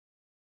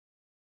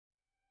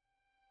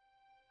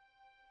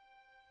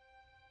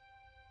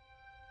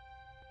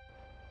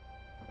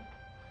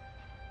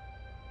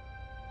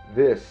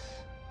this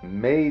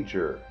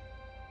major,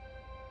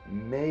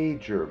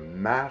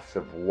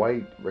 massive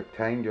white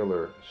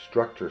rectangular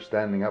structure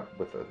standing up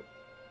with a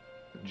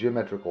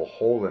geometrical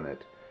hole in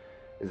it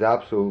is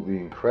absolutely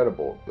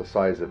incredible. The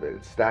size of it,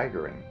 it's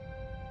staggering.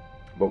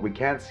 But we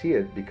can't see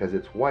it because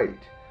it's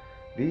white.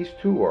 These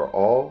two are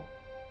all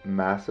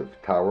massive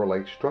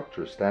tower-like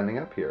structures standing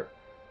up here.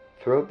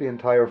 Throughout the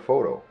entire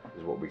photo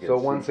is what we can see. So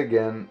once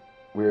again,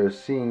 we're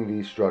seeing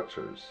these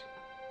structures.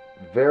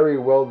 Very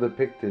well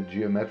depicted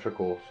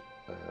geometrical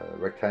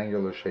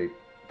rectangular shaped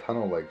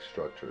tunnel-like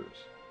structures.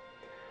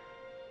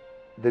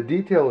 The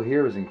detail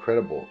here is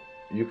incredible.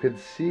 You could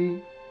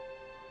see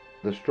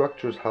the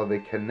structures, how they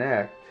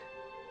connect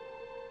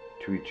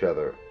to each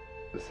other,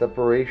 the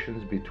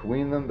separations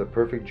between them, the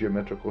perfect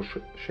geometrical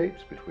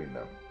shapes between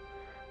them.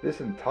 This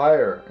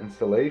entire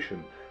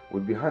installation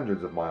would be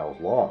hundreds of miles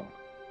long.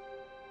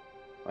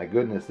 My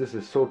goodness, this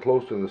is so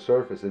close to the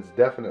surface, it's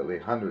definitely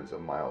hundreds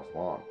of miles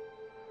long.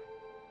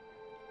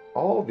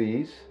 All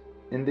these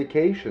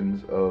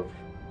indications of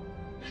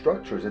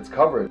structures it's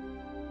covered.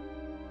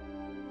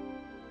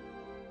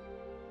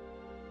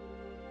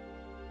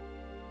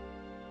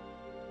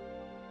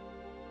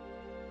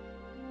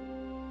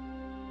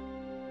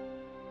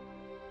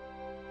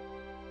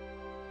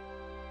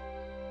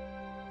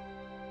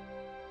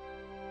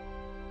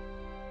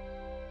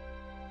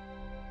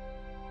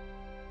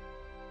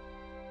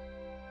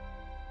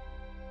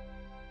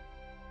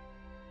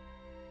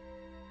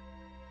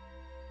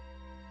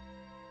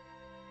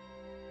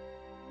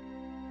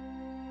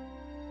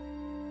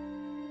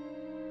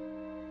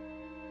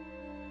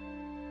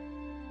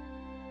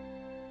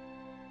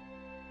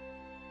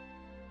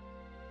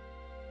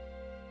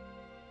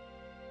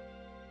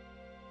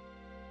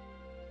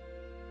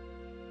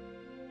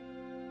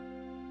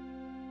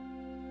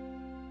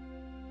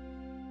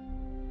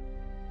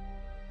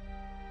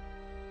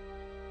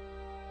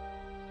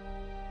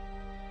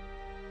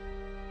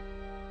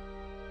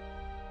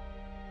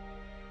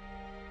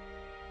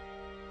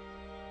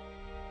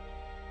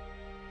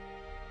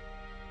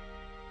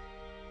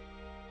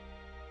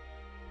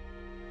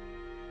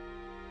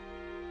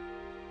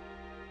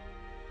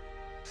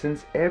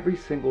 Since every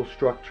single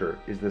structure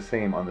is the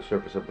same on the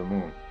surface of the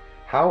moon,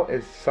 how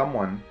is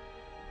someone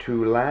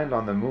to land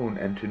on the moon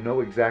and to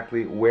know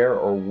exactly where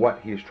or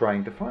what he is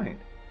trying to find?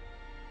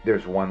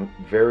 There's one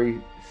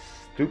very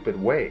stupid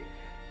way,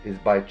 is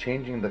by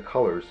changing the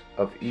colors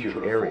of each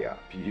area.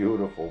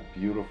 Beautiful,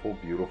 beautiful,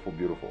 beautiful,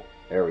 beautiful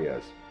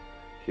areas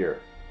here.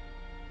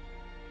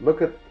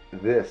 Look at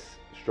this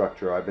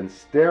structure. I've been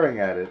staring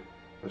at it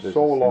for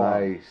so long.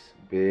 Nice,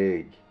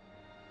 big,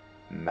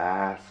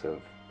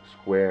 massive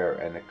square,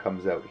 and it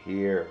comes out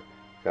here.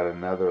 Got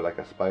another, like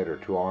a spider,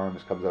 two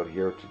arms, comes out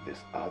here to this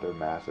other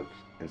massive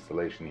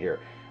installation here.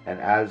 And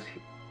as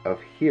of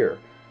here,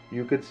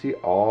 you could see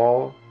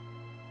all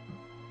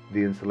the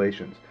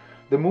installations.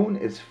 The moon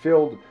is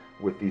filled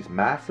with these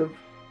massive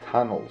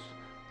tunnels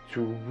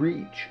to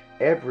reach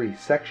every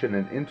section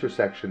and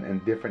intersection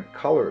and different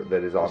color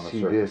that is on the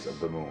surface of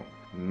the moon.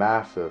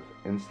 Massive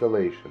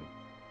installation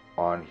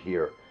on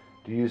here.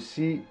 Do you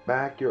see?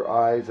 Back your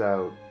eyes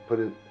out. Put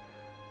it.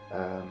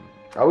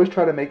 I always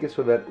try to make it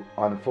so that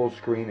on full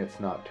screen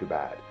it's not too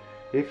bad.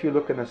 If you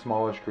look in a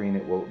smaller screen,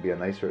 it will be a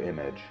nicer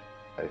image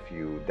if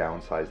you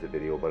downsize the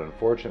video, but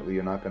unfortunately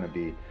you're not going to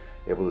be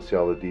able to see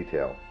all the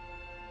detail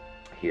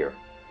here.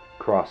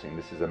 Crossing,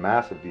 this is a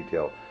massive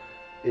detail.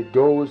 It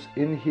goes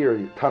in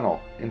here,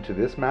 tunnel into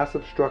this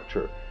massive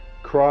structure,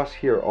 cross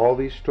here, all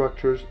these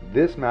structures.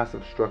 This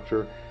massive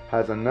structure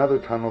has another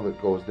tunnel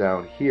that goes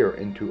down here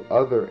into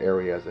other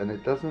areas, and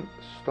it doesn't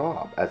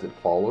stop as it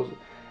follows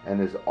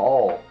and is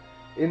all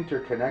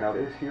interconnected. Now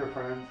this here,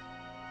 friends,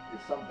 is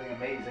something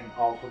amazing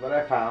also that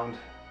I found.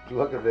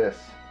 Look at this.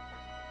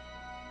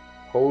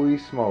 Holy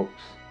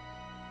smokes.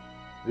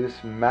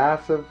 This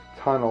massive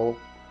tunnel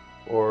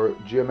or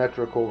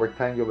geometrical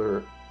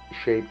rectangular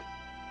shaped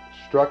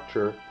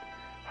structure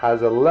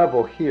has a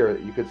level here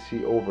that you could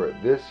see over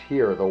it. This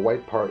here, the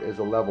white part, is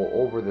a level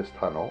over this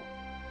tunnel.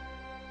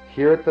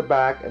 Here at the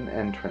back, an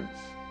entrance.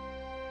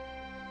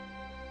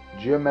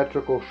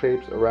 Geometrical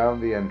shapes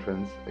around the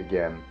entrance.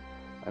 Again,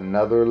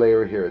 another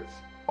layer here. It's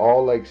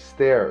all like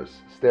stairs,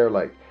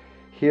 stair-like.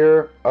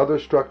 Here, other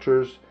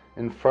structures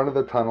in front of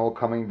the tunnel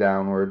coming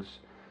downwards.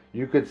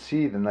 You could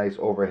see the nice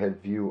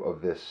overhead view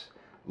of this.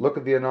 Look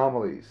at the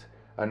anomalies.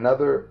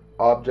 Another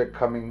object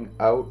coming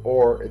out,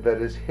 or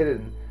that is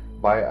hidden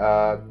by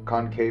a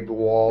concave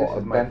wall. This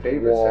is my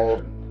favorite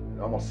section.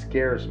 It almost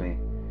scares me.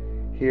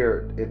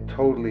 Here, it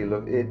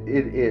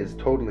is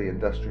totally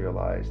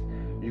industrialized.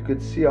 You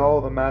could see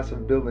all the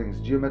massive buildings,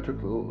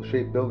 geometrical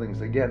shaped buildings.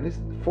 Again, this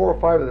 4 or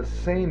 5 of the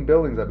same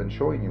buildings I've been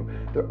showing you.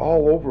 They're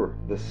all over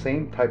the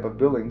same type of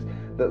buildings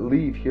that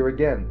leave here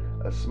again.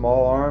 A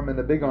small arm and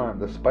a big arm.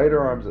 The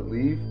spider arms that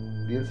leave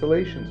the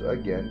installations,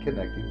 again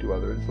connecting to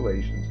other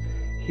installations.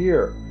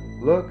 Here,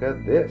 look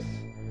at this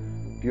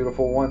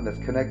beautiful one that's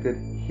connected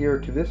here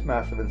to this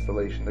massive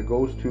installation that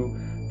goes to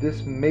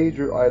this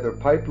major either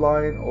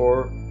pipeline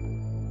or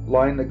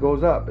line that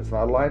goes up. It's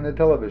not a line in the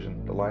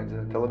television. The lines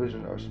in the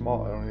television are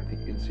small. I don't even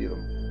think you can see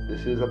them.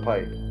 This is a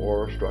pipe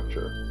or a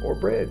structure or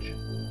bridge.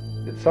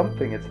 It's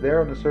something. It's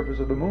there on the surface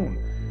of the moon.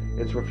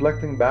 It's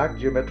reflecting back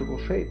geometrical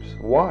shapes.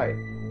 Why?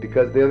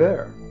 Because they're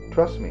there.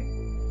 Trust me.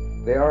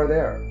 They are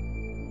there.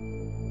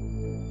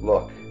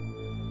 Look.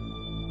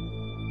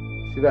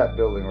 See that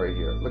building right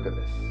here? Look at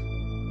this.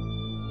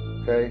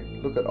 Okay?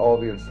 Look at all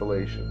the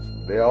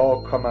installations. They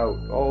all come out,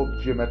 all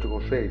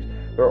geometrical shapes.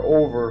 There are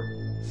over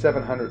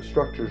 700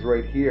 structures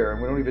right here,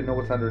 and we don't even know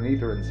what's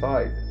underneath or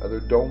inside. Are there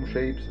dome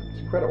shapes? It's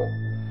incredible.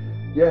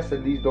 Yes,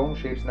 and these dome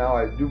shapes now,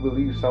 I do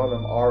believe some of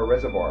them are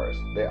reservoirs.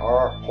 They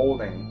are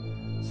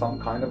holding some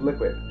kind of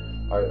liquid.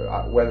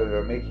 Whether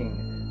they're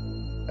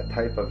making a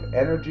type of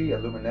energy, a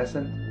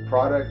luminescent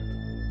product,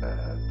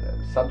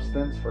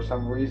 substance for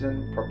some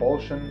reason,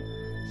 propulsion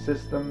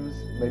systems,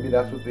 maybe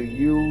that's what they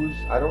use,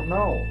 I don't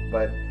know.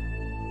 But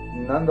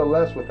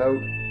nonetheless,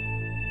 without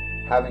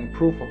having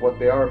proof of what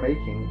they are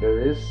making, there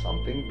is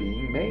something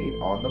being made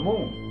on the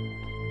moon.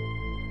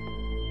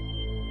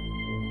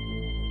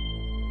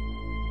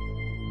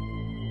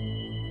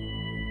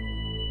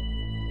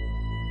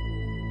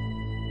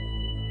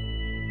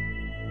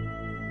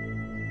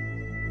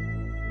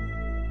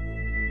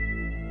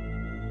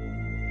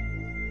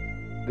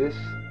 This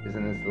is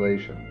an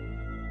installation.